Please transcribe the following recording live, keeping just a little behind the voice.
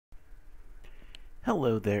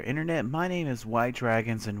Hello there, Internet. My name is White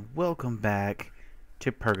Dragons, and welcome back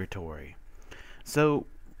to Purgatory. So,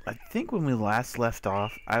 I think when we last left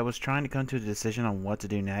off, I was trying to come to a decision on what to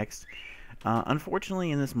do next.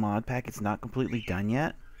 Unfortunately, in this mod pack, it's not completely done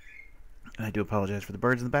yet. And I do apologize for the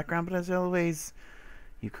birds in the background, but as always,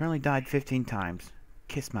 you currently died 15 times.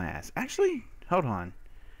 Kiss my ass. Actually, hold on.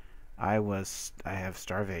 I have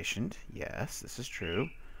starvation. Yes, this is true.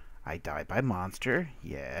 I died by monster.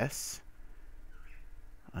 Yes.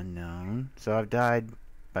 Unknown. So I've died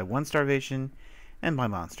by one starvation and by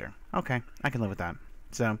monster. Okay, I can live with that.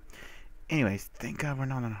 So, anyways, thank God we're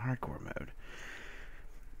not in hardcore mode.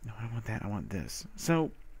 No, I don't want that. I want this.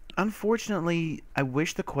 So, unfortunately, I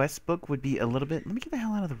wish the quest book would be a little bit... Let me get the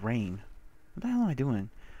hell out of the rain. What the hell am I doing?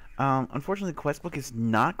 Unfortunately, the quest book is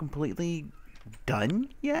not completely done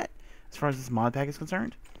yet, as far as this mod pack is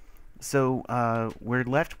concerned. So, we're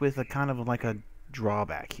left with a kind of like a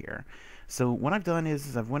drawback here. So what I've done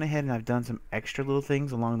is I've went ahead and I've done some extra little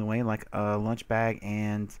things along the way, like a lunch bag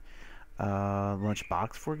and lunch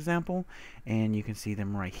box, for example, and you can see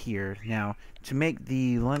them right here. Now, to make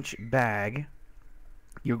the lunch bag,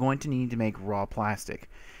 you're going to need to make raw plastic,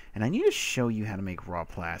 and I need to show you how to make raw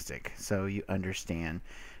plastic so you understand.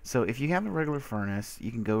 So if you have a regular furnace,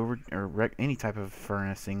 you can go over or any type of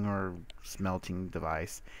furnacing or smelting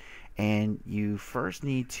device, and you first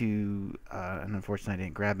need to and unfortunately I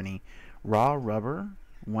didn't grab any raw rubber.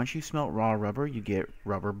 Once you smelt raw rubber, you get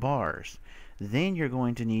rubber bars. Then you're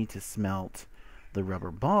going to need to smelt the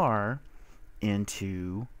rubber bar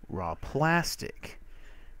into raw plastic.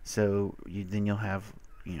 So then you'll have,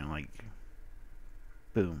 like,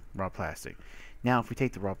 boom, raw plastic. Now if we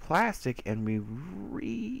take the raw plastic and we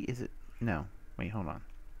no, wait, hold on.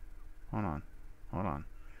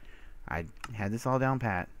 I had this all down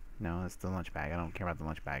pat. No, that's the lunch bag. I don't care about the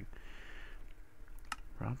lunch bag.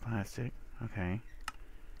 Raw plastic. Okay.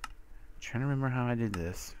 Trying to remember how I did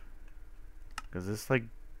this, because this like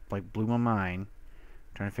blew my mind.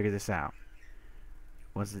 Trying to figure this out.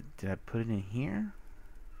 Did I put it in here?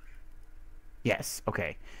 Yes.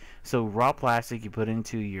 Okay. So raw plastic you put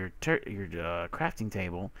into your crafting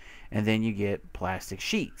table, and then you get plastic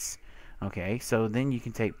sheets. Okay. So then you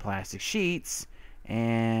can take plastic sheets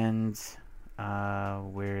and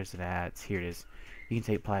where is it at? Here it is. You can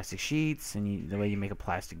take plastic sheets, and the way you make a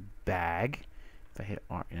plastic bag. If I hit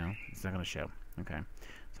R, it's not going to show. Okay.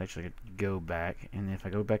 So actually, I could go back, and if I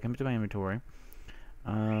go back into my inventory,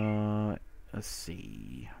 let's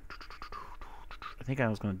see. I think I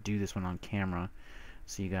was going to do this one on camera,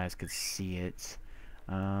 so you guys could see it.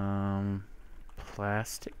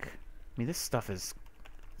 Plastic. I mean, this stuff it's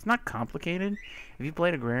not complicated. If you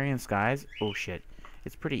played Agrarian Skies, oh shit,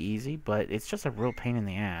 it's pretty easy, but it's just a real pain in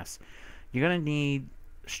the ass. You're gonna need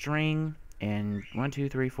string and 1, 2,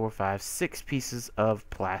 3, 4, 5, 6 pieces of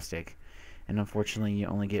plastic, and unfortunately you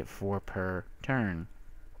only get 4 per turn.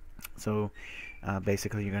 So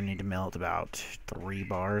basically you're gonna need to melt about 3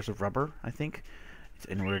 bars of rubber, I think,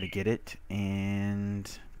 in order to get it. And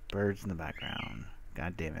birds in the background,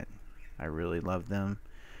 god damn it, I really love them,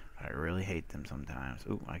 I really hate them sometimes.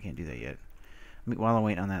 Ooh, I can't do that yet. While I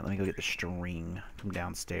wait on that, let me go get the string from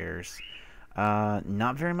downstairs.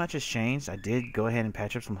 Not very much has changed. I did go ahead and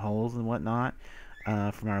patch up some holes and whatnot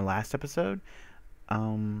from our last episode.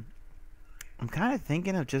 I'm kind of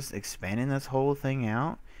thinking of just expanding this whole thing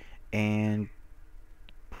out and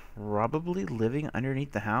probably living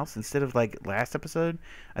underneath the house instead of like last episode.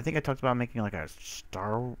 I think I talked about making like a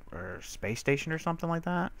star or space station or something like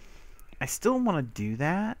that. I still want to do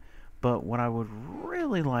that, but what I would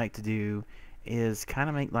really like to do is kind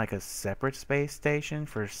of make like a separate space station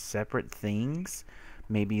for separate things.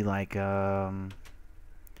 Maybe like I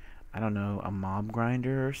don't know, a mob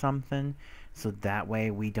grinder or something, so that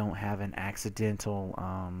way we don't have an accidental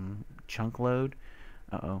chunk load.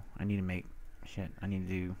 Uh-oh, I need to make shit. I need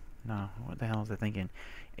to do no, what the hell was I thinking?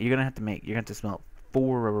 You're gonna have to smelt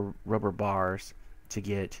 4 rubber bars to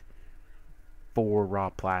get 4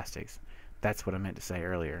 raw plastics. That's what I meant to say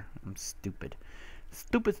earlier. I'm stupid.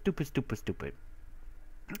 Stupid.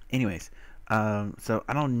 Anyways, so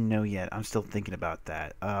I don't know yet. I'm still thinking about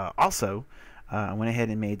that. Also, I went ahead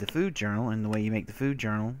and made the food journal, and the way you make the food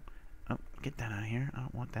journal... Oh, get that out of here. I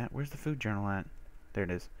don't want that. Where's the food journal at? There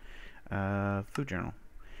it is. Food journal.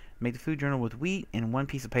 Make the food journal with wheat and 1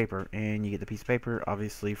 piece of paper, and you get the piece of paper,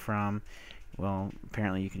 obviously, from... Well,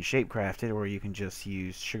 apparently you can shape craft it, or you can just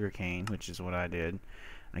use sugarcane, which is what I did.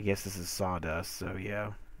 I guess this is sawdust, so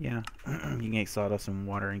yeah. Yeah, you can make sawdust and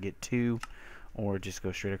water and get 2, or just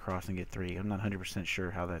go straight across and get 3. I'm not 100% sure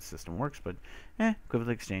how that system works, but equivalent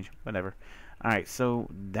exchange, whatever. Alright, so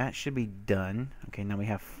that should be done. Okay, now we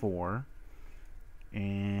have 4.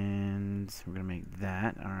 And we're gonna make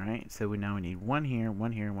that. All right. So we need one here,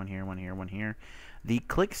 one here, one here, one here, one here. The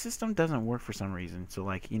click system doesn't work for some reason. So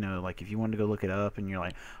like, you know, like if you wanted to go look it up and you're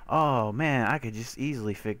like, oh man, I could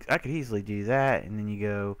easily do that, and then you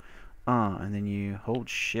go, and then you hold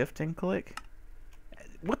shift and click.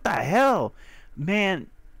 What the hell, man?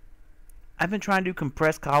 I've been trying to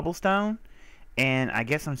compress cobblestone, and I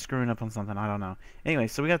guess I'm screwing up on something. I don't know. Anyway,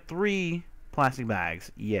 so we got 3 plastic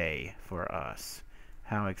bags. Yay for us.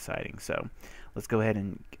 How exciting. So let's go ahead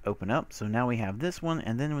and open up. So now we have this one,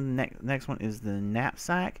 and then the next one is the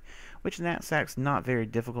knapsack, which knapsack's not very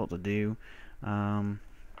difficult to do.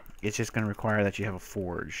 It's just going to require that you have a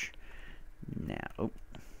forge.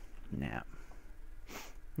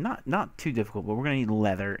 Not too difficult, but we're going to need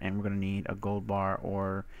leather, and we're going to need a gold bar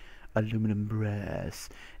or aluminum brass.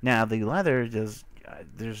 Now the leather does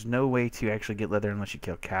there's no way to actually get leather unless you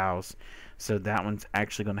kill cows, so that one's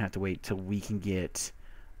actually going to have to wait till we can get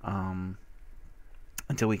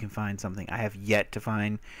until we can find something. I have yet to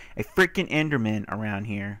find a freaking Enderman around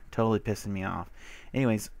here. Totally pissing me off.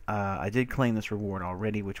 Anyways, I did claim this reward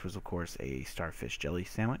already, which was of course a starfish jelly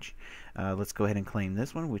sandwich. Let's go ahead and claim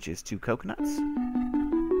this one, which is 2 coconuts.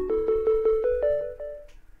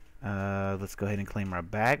 Let's go ahead and claim our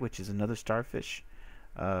bag, which is another starfish.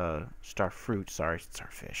 Starfruit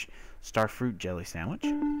jelly sandwich.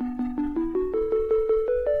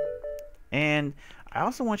 And I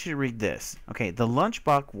also want you to read this. Okay, the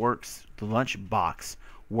lunchbox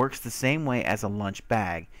works the same way as a lunch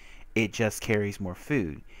bag. It just carries more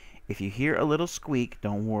food. If you hear a little squeak,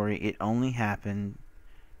 don't worry, it only happened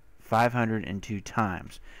 502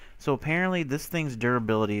 times. So apparently this thing's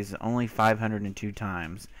durability is only 502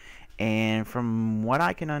 times. And from what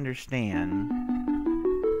I can understand,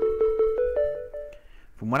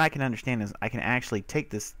 is I can actually take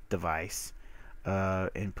this device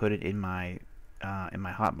and put it in my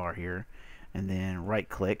hotbar here, and then right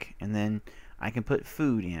click, and then I can put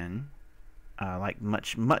food in, like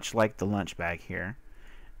much like the lunch bag here.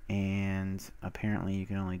 And apparently you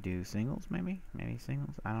can only do singles, maybe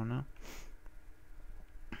singles, I don't know.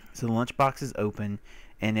 So the lunchbox is open,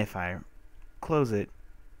 and if I close it,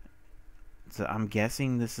 so I'm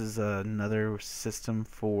guessing this is another system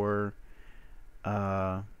for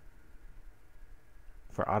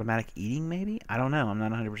automatic eating, maybe? I don't know. I'm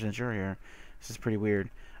not 100% sure here. This is pretty weird.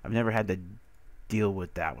 I've never had to deal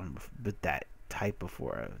with that one, with that type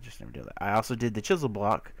before. I just never did that. I also did the chisel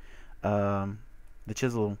block, the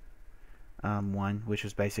chisel one, which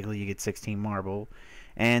was basically you get 16 marble,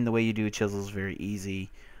 and the way you do a chisel is very easy.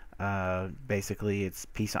 Basically, it's a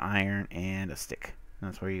piece of iron and a stick. And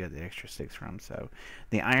that's where you get the extra sticks from. So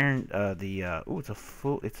the iron, it's a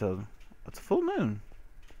full moon.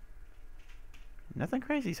 Nothing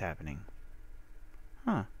crazy's happening.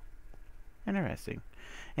 Huh. Interesting.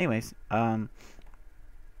 Anyways, what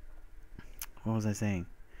was I saying?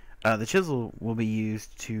 The chisel will be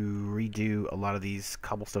used to redo a lot of these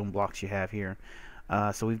cobblestone blocks you have here.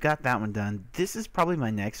 So we've got that one done. This is probably my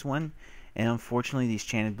next one. And unfortunately, these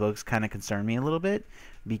enchanted books kind of concern me a little bit,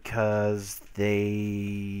 because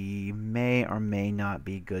they may or may not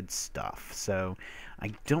be good stuff. So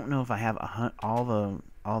I don't know if I have all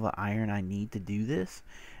the iron I need to do this.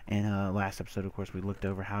 And last episode, of course, we looked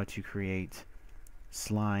over how to create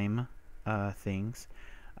slime things.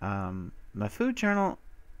 My food journal.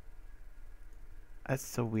 That's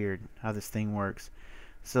so weird how this thing works.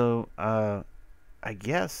 So I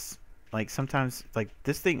guess, like, sometimes, like,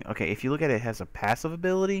 this thing, okay, if you look at it, it has a passive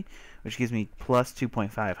ability, which gives me plus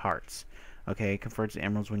 2.5 hearts. Okay, it converts to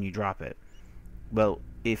emeralds when you drop it. Well,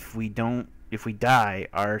 if we die,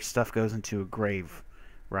 our stuff goes into a grave,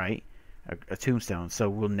 right? A tombstone, so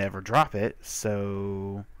we'll never drop it.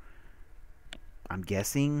 So I'm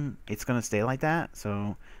guessing it's gonna stay like that.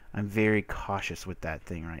 So I'm very cautious with that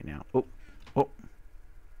thing right now. Oh.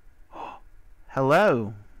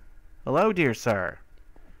 Hello, dear sir.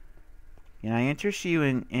 Can I interest you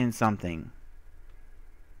in something?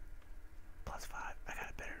 +5. I got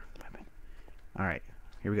a better weapon. Alright,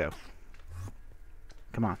 here we go.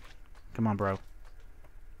 Come on, bro.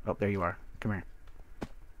 Oh, there you are. Come here.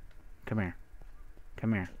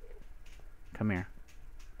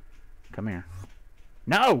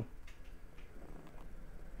 No!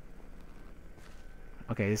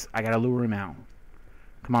 Okay, I gotta lure him out.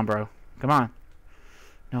 Come on, bro. Come on.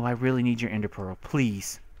 No, I really need your ender pearl.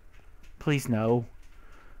 Please. Please, no.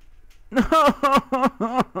 No!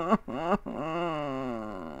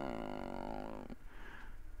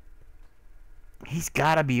 He's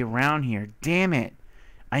gotta be around here. Damn it.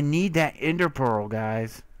 I need that ender pearl,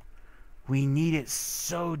 guys. We need it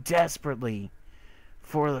so desperately.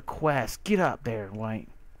 for the quest. Get up there, White.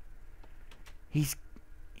 He's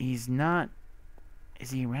not...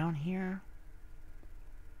 Is he around here?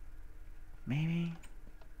 Maybe?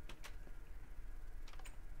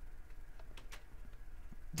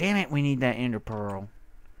 Damn it, we need that ender pearl.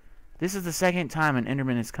 This is the second time an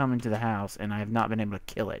enderman has come into the house, and I have not been able to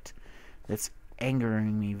kill it. That's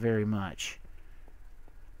angering me very much.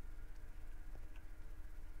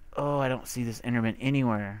 Oh, I don't see this enderman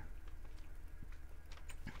anywhere.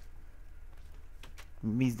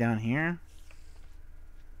 Maybe he's down here?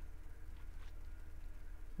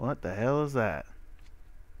 What the hell is that?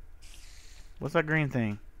 What's that green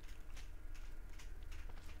thing?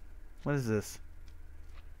 What is this?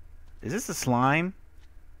 Is this a slime?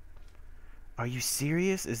 Are you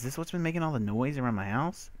serious? Is this what's been making all the noise around my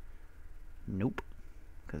house? Nope.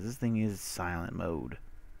 Because this thing is silent mode.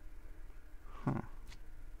 Huh.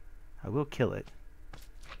 I will kill it.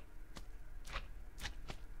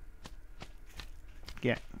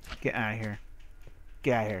 Get out of here.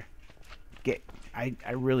 Get out of here.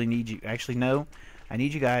 I really need you. Actually, no. I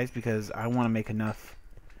need you guys because I want to make enough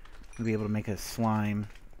to be able to make a slime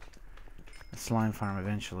farm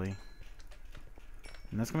eventually.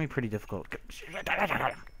 And that's going to be pretty difficult.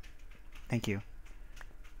 Thank you.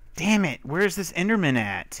 Damn it. Where's this enderman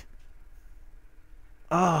at?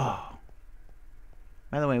 Oh.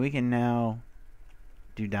 By the way, we can now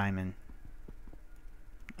do diamond.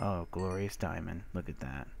 Oh, glorious diamond. Look at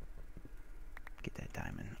that. Get that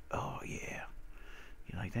diamond. Oh, yeah.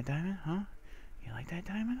 You like that diamond, huh? You like that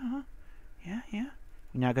diamond, huh? Yeah, yeah.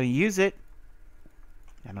 You're not going to use it.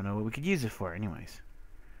 I don't know what we could use it for anyways.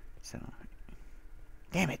 So,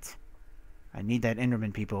 damn it. I need that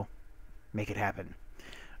enderman, people. Make it happen.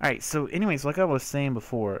 Alright, so anyways, like I was saying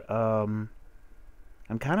before, I'm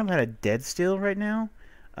kind of at a dead still right now.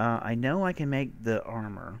 I know I can make the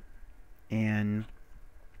armor, and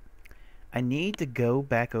I need to go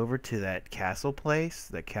back over to that castle place,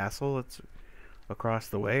 that castle that's across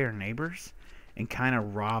the way, our neighbors, and kind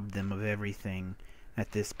of rob them of everything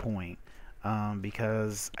at this point,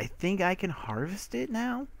 because I think I can harvest it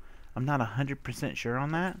now. I'm not 100% sure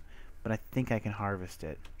on that, but I think I can harvest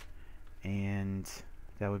it, and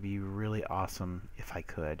that would be really awesome if I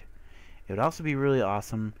could. It would also be really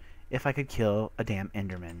awesome if I could kill a damn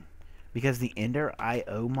enderman, because the Ender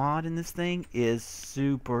IO mod in this thing is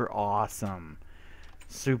super awesome.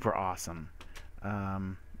 Super awesome.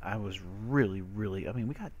 I was really, I mean,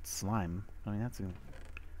 we got slime. I mean,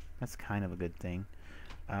 that's kind of a good thing.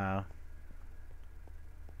 But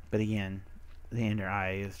again, the Ender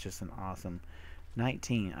Eye is just an awesome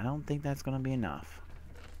 19. I don't think that's going to be enough.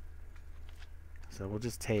 So we'll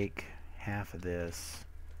just take half of this.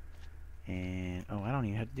 And, oh, I don't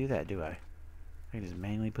even have to do that, do I? I can just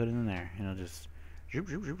manually put it in there. And it'll just...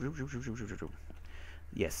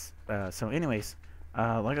 Yes. So anyways,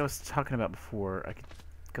 like I was talking about before, I could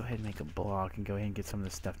go ahead and make a block and go ahead and get some of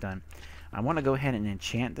this stuff done. I want to go ahead and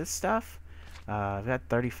enchant this stuff. I've got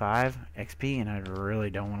 35 XP, and I really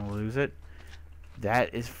don't want to lose it.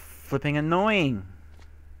 That is flipping annoying.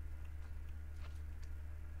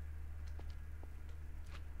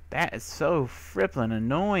 That is so frippin'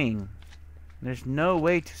 annoying. There's no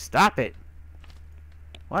way to stop it.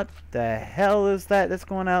 What the hell is that that's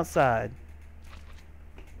going outside?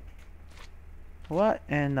 What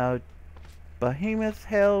in the behemoth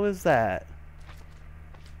hell is that?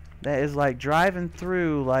 That is like driving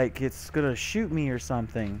through like it's gonna shoot me or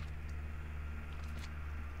something.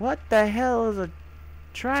 What the hell is a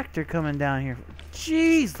tractor coming down here?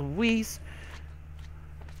 Jeez Louise.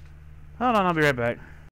 Hold on, I'll be right back.